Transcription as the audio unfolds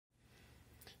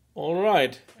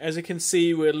Alright, as you can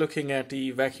see, we're looking at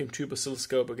the vacuum tube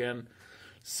oscilloscope again.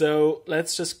 So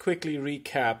let's just quickly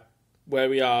recap where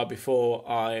we are before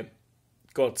I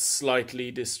got slightly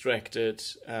distracted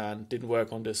and didn't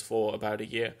work on this for about a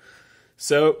year.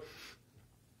 So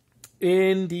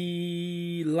in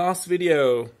the last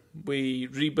video we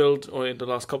rebuilt, or in the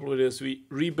last couple of videos, we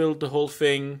rebuilt the whole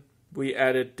thing. We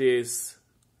added this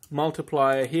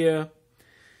multiplier here.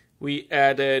 We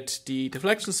added the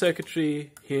deflection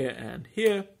circuitry here,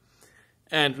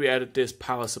 and we added this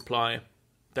power supply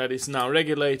that is now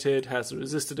regulated, has a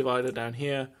resistor divider down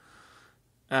here.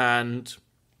 And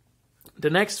the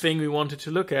next thing we wanted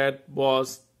to look at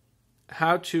was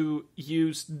how to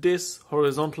use this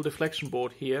horizontal deflection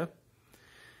board here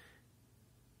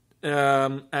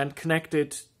and connect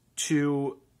it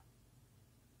to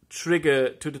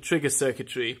the trigger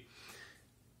circuitry.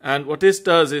 And what this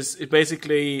does is it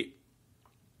basically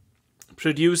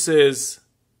produces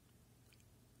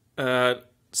a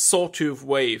sawtooth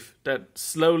wave that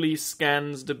slowly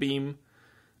scans the beam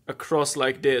across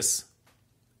like this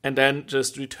and then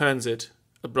just returns it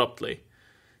abruptly.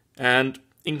 And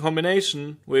in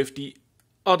combination with the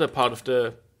other part of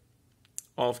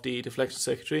the deflection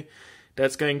circuitry,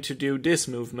 that's going to do this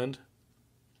movement,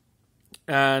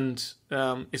 and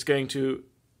it's going to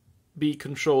be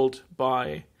controlled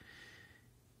by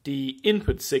the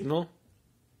input signal.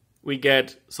 We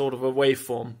get sort of a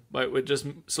waveform, but we're just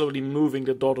slowly moving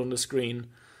the dot on the screen,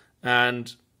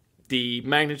 and the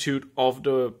magnitude of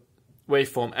the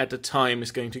waveform at the time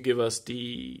is going to give us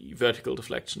the vertical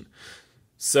deflection.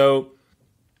 So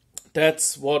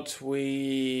that's what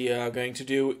we are going to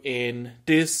do in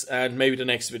this and maybe the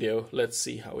next video. Let's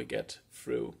see how we get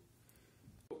through.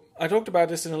 I talked about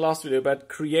this in the last video, but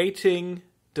creating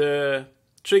the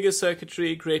trigger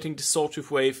circuitry, creating the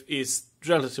sawtooth wave is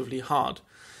relatively hard,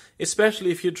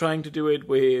 especially if you're trying to do it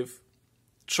with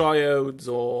triodes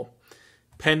or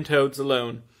pentodes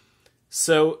alone.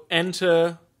 So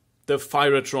enter the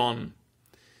Pyrotron.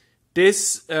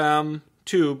 This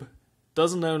tube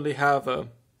doesn't only have a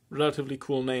relatively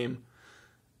cool name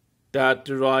that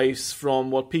derives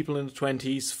from what people in the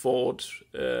 20s thought,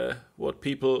 what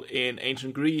people in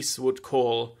ancient Greece would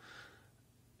call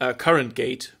a current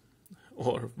gate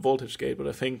or voltage gate, but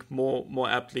I think more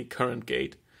aptly current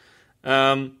gate.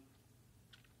 But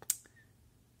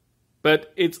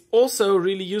it's also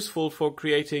really useful for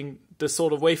creating the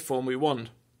sort of waveform we want,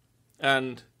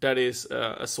 and that is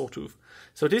a sawtooth.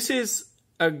 So this is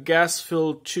a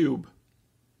gas-filled tube,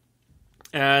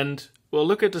 and we'll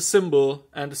look at the symbol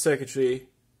and the circuitry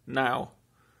now.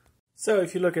 So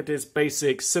if you look at this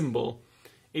basic symbol,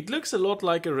 it looks a lot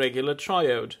like a regular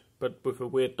triode, but with a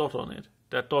weird dot on it.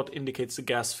 That dot indicates the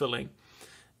gas filling,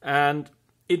 and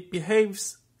it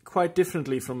behaves quite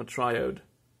differently from a triode.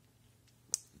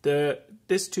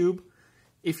 This tube,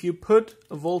 if you put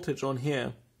a voltage on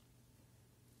here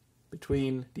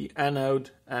between the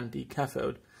anode and the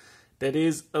cathode that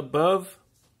is above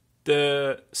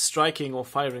the striking or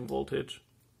firing voltage,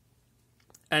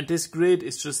 and this grid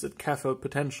is just at cathode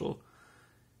potential,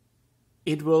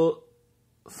 it will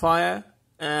fire,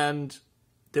 and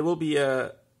there will be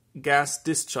a gas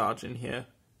discharge in here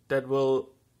that will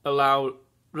allow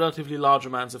relatively large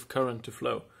amounts of current to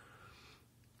flow.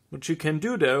 What you can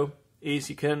do though is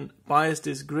you can bias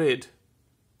this grid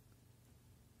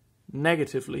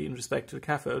negatively in respect to the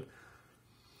cathode,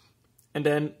 and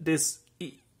then this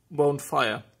won't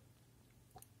fire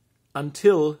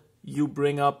until you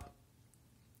bring up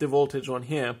the voltage on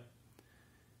here,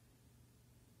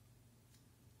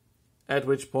 at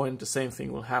which point the same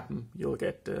thing will happen. You'll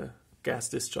get the gas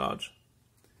discharge.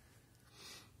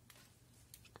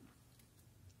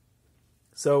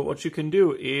 So what you can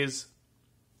do is,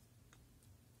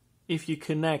 if you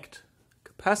connect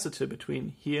capacitor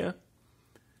between here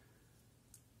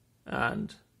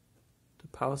and the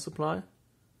power supply,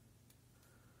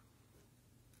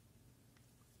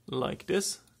 like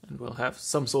this, and we'll have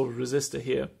some sort of resistor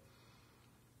here,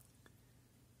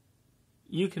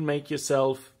 you can make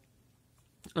yourself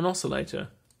an oscillator.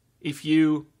 If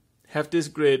you have this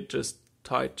grid just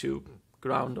tied to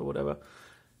ground or whatever,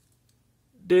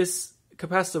 this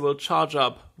capacitor will charge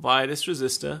up via this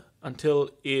resistor until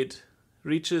it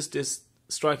reaches this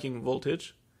striking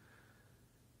voltage,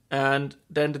 and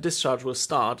then the discharge will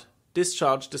start.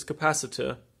 Discharge this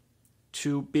capacitor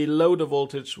to below the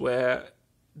voltage where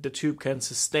the tube can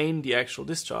sustain the actual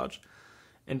discharge,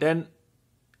 and then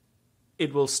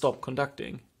it will stop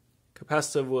conducting.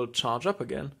 Capacitor will charge up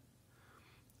again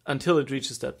until it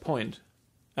reaches that point.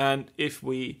 And if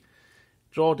we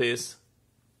draw this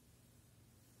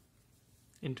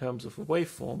in terms of a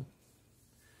waveform,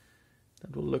 then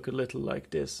That will look a little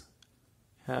like this.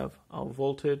 Have our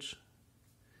voltage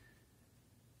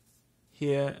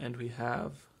here, and we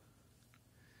have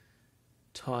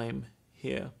time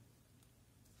here.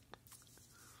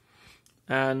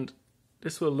 And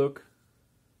this will look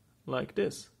like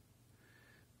this.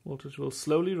 Voltage will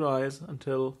slowly rise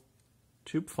until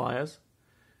tube fires,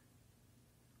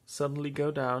 suddenly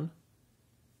go down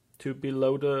to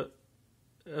below the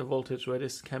voltage where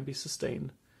this can be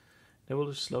sustained. They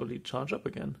will just slowly charge up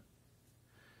again.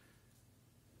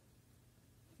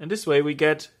 And this way we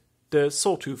get the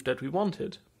sawtooth that we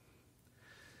wanted.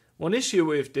 One issue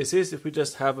with this is if we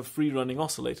just have a free running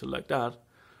oscillator like that,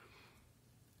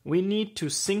 we need to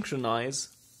synchronize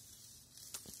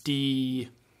the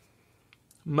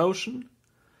motion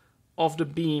of the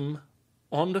beam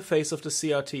on the face of the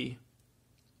CRT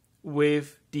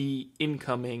with the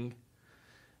incoming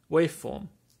waveform.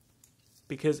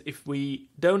 Because if we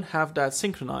don't have that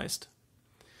synchronized,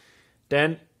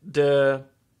 then the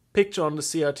picture on the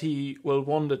CRT will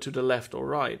wander to the left or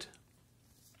right.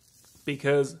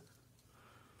 Because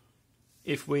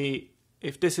if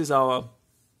this is our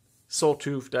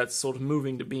sawtooth that's sort of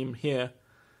moving the beam here,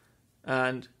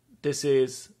 and this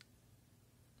is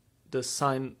the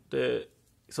sine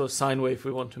wave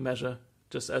we want to measure,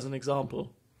 just as an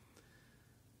example,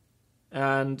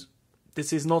 and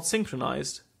this is not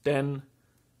synchronized, then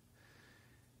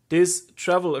this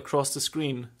travel across the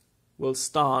screen will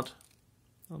start,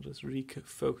 I'll just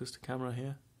refocus the camera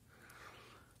here,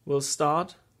 will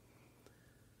start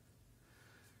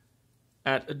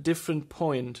at a different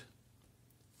point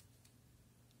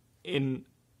in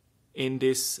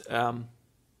this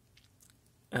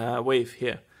wave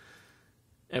here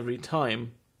every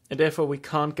time, and therefore we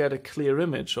can't get a clear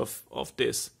image of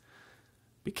this,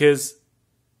 because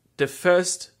the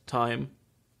first time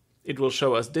it will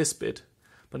show us this bit,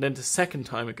 but then the second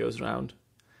time it goes around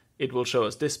it will show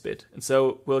us this bit, and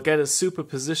so we'll get a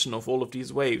superposition of all of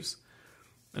these waves,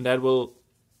 and that will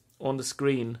on the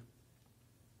screen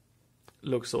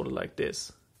look sort of like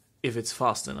this. If it's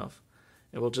fast enough,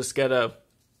 it will just get a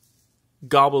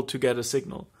gobbled together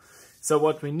signal. So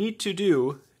what we need to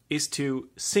do is to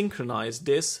synchronize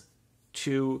this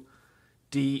to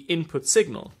the input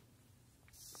signal,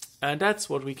 and that's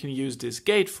what we can use this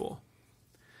gate for.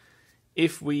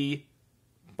 If we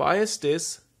bias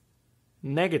this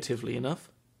negatively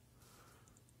enough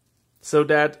so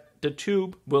that the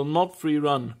tube will not free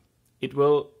run, it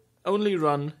will only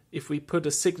run if we put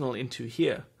a signal into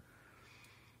here,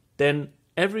 then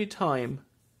every time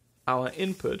our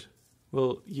input,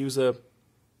 we'll use a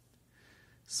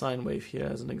sine wave here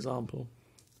as an example,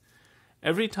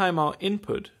 every time our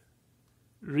input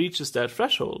reaches that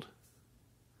threshold,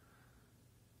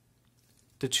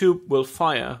 the tube will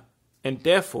fire, and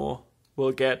therefore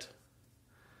we'll get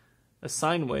a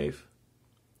sine wave,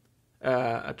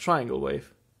 a triangle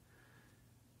wave,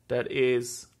 that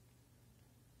is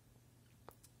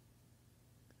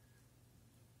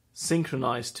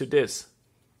synchronized to this.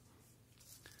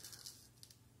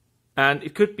 And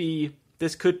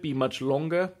this could be much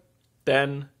longer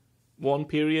than one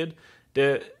period.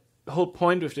 The whole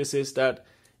point with this is that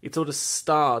it sort of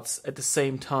starts at the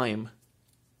same time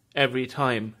every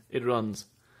time it runs,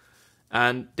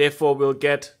 and therefore we'll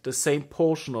get the same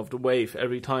portion of the wave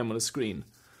every time on the screen.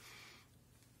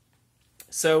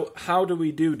 So how do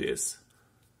we do this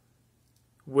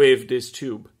with this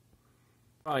tube?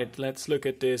 Right, let's look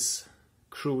at this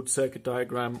crude circuit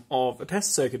diagram of a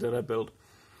test circuit that I built.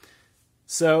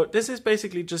 So this is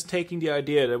basically just taking the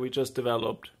idea that we just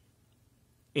developed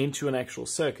into an actual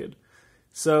circuit.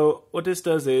 So what this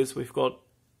does is we've got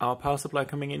our power supply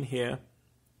coming in here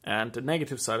and the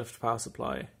negative side of the power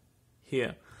supply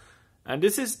here. And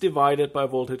this is divided by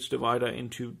voltage divider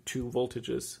into two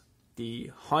voltages.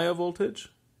 The higher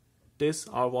voltage, this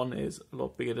R1 is a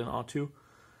lot bigger than R2,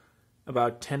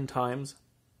 about 10 times,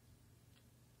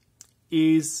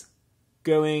 is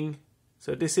going,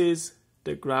 so this is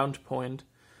the ground point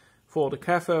for the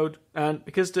cathode, and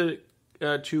because the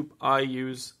tube I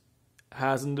use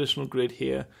has an additional grid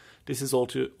here, this is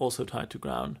also tied to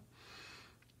ground.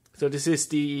 So this is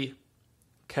the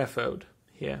cathode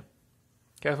here,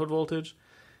 cathode voltage,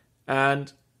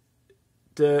 and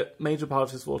the major part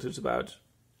of this voltage, about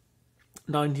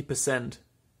 90%,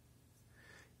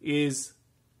 is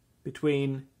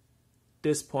between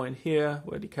this point here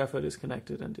where the cathode is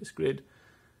connected and this grid,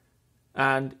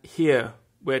 and here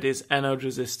where this anode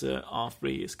resistor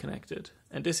R3 is connected.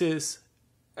 And this is,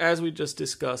 as we just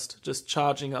discussed, just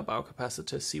charging up our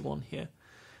capacitor C1 here,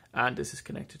 and this is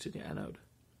connected to the anode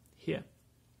here.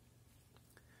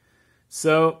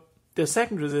 So the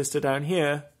second resistor down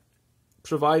here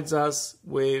provides us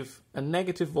with a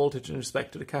negative voltage in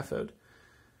respect to the cathode.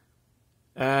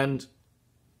 And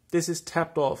this is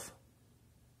tapped off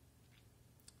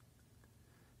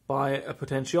by a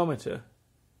potentiometer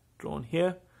drawn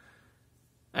here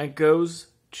and goes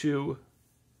to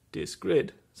this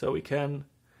grid. So we can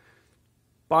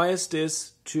bias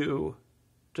this to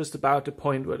just about the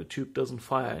point where the tube doesn't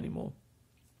fire anymore.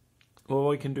 What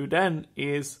we can do then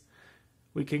is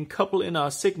we can couple in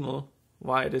our signal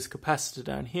via this capacitor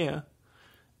down here,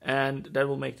 and that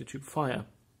will make the tube fire.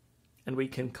 And we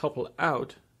can couple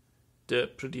out the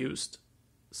produced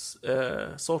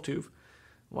sawtooth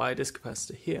via this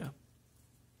capacitor here.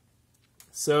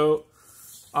 So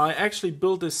I actually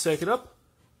built this circuit up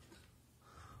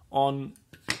on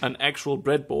an actual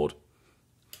breadboard.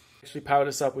 Actually power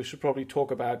this up, we should probably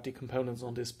talk about the components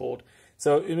on this board.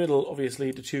 So in the middle,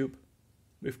 obviously, the tube.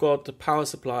 We've got the power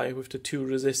supply with the two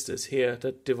resistors here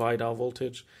that divide our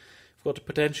voltage. We've got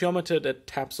the potentiometer that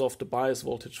taps off the bias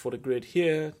voltage for the grid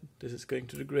here. This is going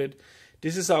to the grid.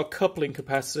 This is our coupling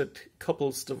capacitor that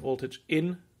couples the voltage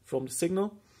in from the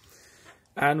signal.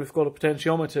 And we've got a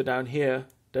potentiometer down here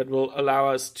that will allow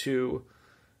us to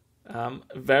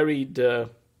vary the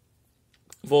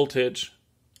voltage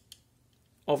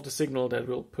of the signal that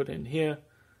we'll put in here,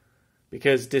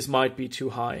 because this might be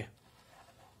too high.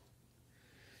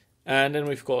 And then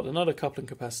we've got another coupling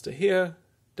capacitor here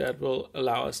that will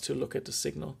allow us to look at the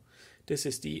signal. This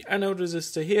is the anode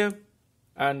resistor here,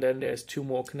 and then there's two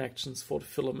more connections for the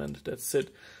filament that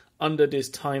sit under this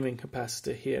timing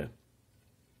capacitor here.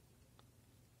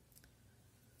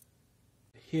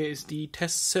 Here is the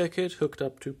test circuit hooked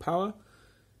up to power.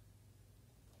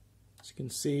 As you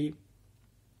can see,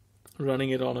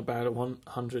 running it on about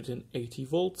 180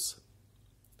 volts.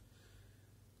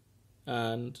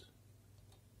 And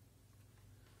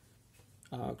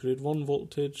our grid 1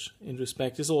 voltage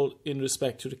is all in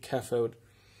respect to the cathode.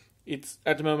 It's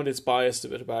at the moment it's biased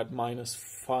at about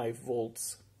 -5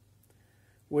 volts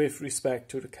with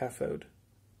respect to the cathode.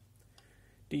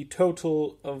 The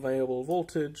total available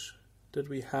voltage that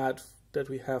we have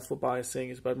for biasing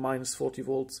is about -40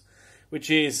 volts, which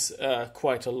is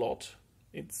quite a lot.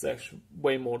 It's actually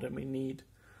way more than we need.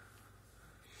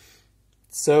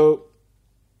 So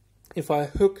if I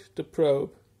hook the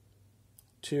probe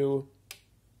to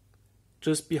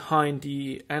just behind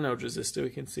the anode resistor, we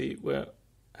can see we're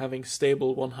having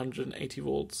stable 180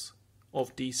 volts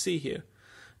of DC here.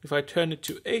 If I turn it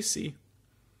to AC,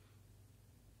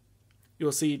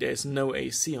 you'll see there's no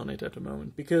AC on it at the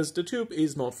moment, because the tube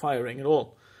is not firing at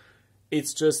all.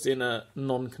 It's just in a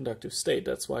non-conductive state.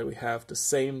 That's why we have the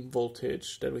same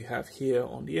voltage that we have here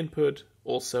on the input,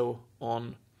 also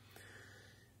on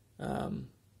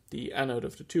the anode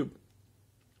of the tube.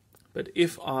 But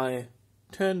if I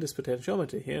turn this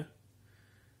potentiometer here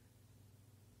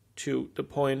to the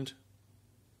point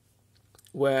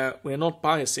where we're not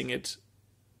biasing it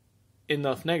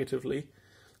enough negatively,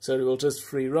 so it will just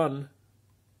free run,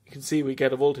 you can see we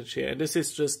get a voltage here. And this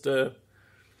is just the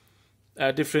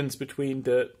difference between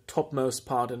the topmost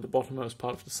part and the bottommost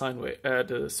part of the sine wave,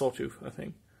 the sawtooth, I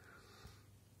think.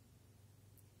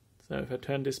 So if I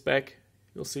turn this back,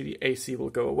 you'll see the AC will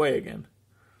go away again.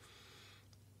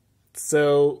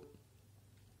 So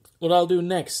what I'll do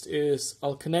next is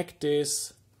I'll connect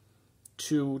this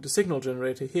to the signal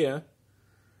generator here,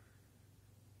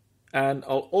 and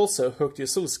I'll also hook the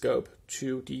oscilloscope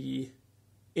to the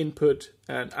input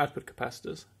and output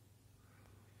capacitors.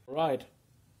 Right,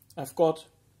 I've got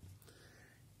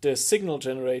the signal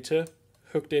generator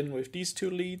hooked in with these two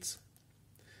leads,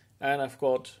 and I've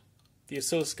got the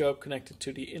oscilloscope connected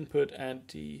to the input and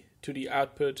to the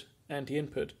output and the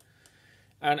input.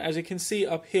 And as you can see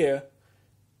up here,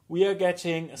 we are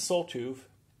getting a sawtooth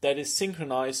that is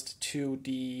synchronized to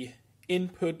the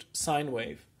input sine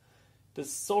wave. The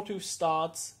sawtooth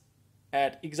starts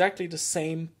at exactly the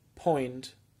same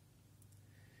point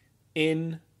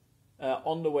on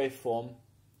the waveform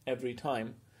every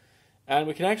time. And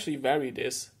we can actually vary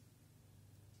this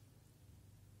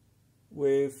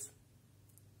with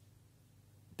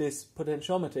this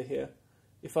potentiometer here.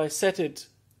 If I set it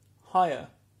higher,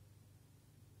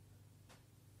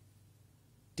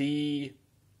 the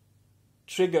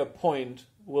trigger point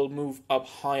will move up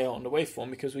higher on the waveform,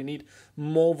 because we need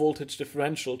more voltage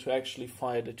differential to actually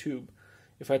fire the tube.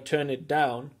 If I turn it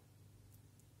down,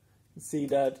 you see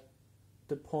that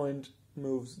the point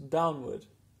moves downward.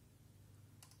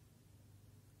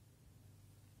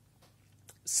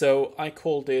 So I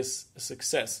call this a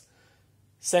success.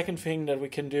 Second thing that we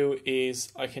can do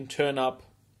is I can turn up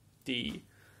the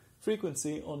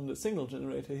frequency on the signal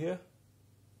generator here.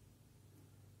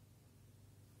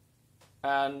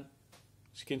 And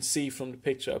as you can see from the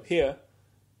picture up here,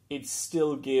 it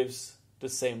still gives the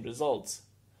same results.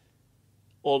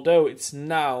 Although it's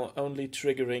now only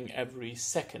triggering every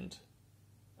second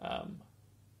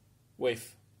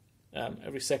wave,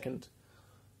 every second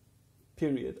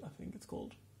period, I think it's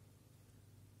called.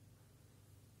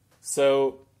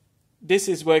 So this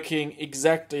is working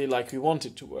exactly like we want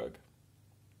it to work.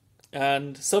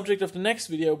 And the subject of the next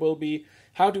video will be,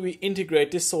 how do we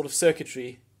integrate this sort of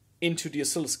circuitry into the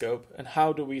oscilloscope, and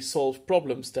how do we solve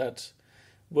problems that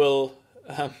will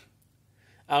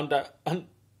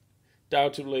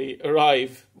undoubtedly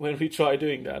arrive when we try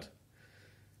doing that.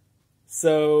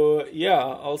 So yeah,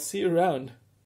 I'll see you around.